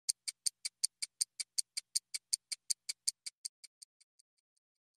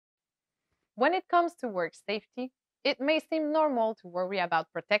When it comes to work safety, it may seem normal to worry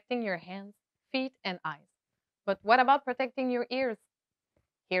about protecting your hands, feet, and eyes. But what about protecting your ears?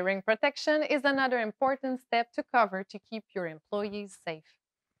 Hearing protection is another important step to cover to keep your employees safe.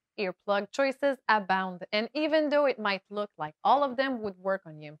 Earplug choices abound, and even though it might look like all of them would work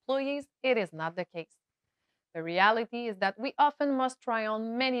on your employees, it is not the case. The reality is that we often must try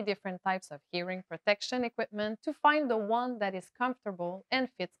on many different types of hearing protection equipment to find the one that is comfortable and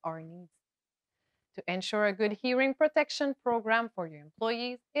fits our needs. To ensure a good hearing protection program for your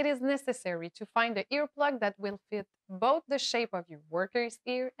employees, it is necessary to find the earplug that will fit both the shape of your worker's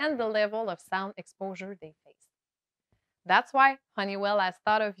ear and the level of sound exposure they face. That's why Honeywell has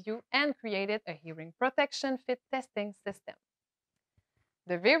thought of you and created a hearing protection fit testing system.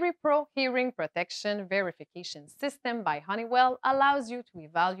 The VeriPRO Hearing Protection Verification System by Honeywell allows you to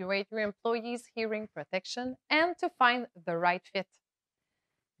evaluate your employees' hearing protection and to find the right fit.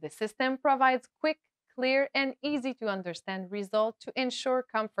 The system provides quick, clear, and easy to understand results to ensure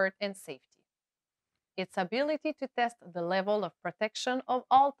comfort and safety. Its ability to test the level of protection of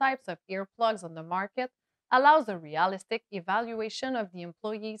all types of earplugs on the market allows a realistic evaluation of the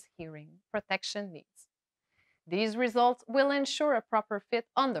employee's hearing protection needs. These results will ensure a proper fit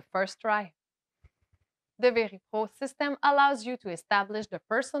on the first try. The VeriPRO system allows you to establish the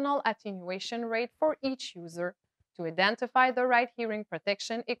personal attenuation rate for each user, to identify the right hearing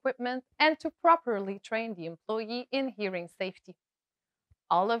protection equipment, and to properly train the employee in hearing safety.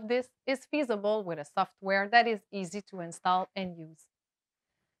 All of this is feasible with a software that is easy to install and use.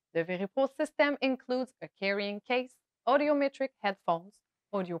 The VeriPRO system includes a carrying case, audiometric headphones,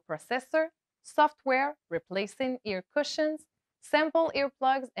 audio processor, software, replacing ear cushions, sample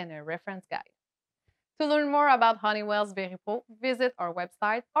earplugs, and a reference guide. To learn more about Honeywell's VeriPRO, visit our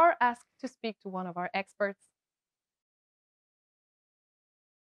website or ask to speak to one of our experts.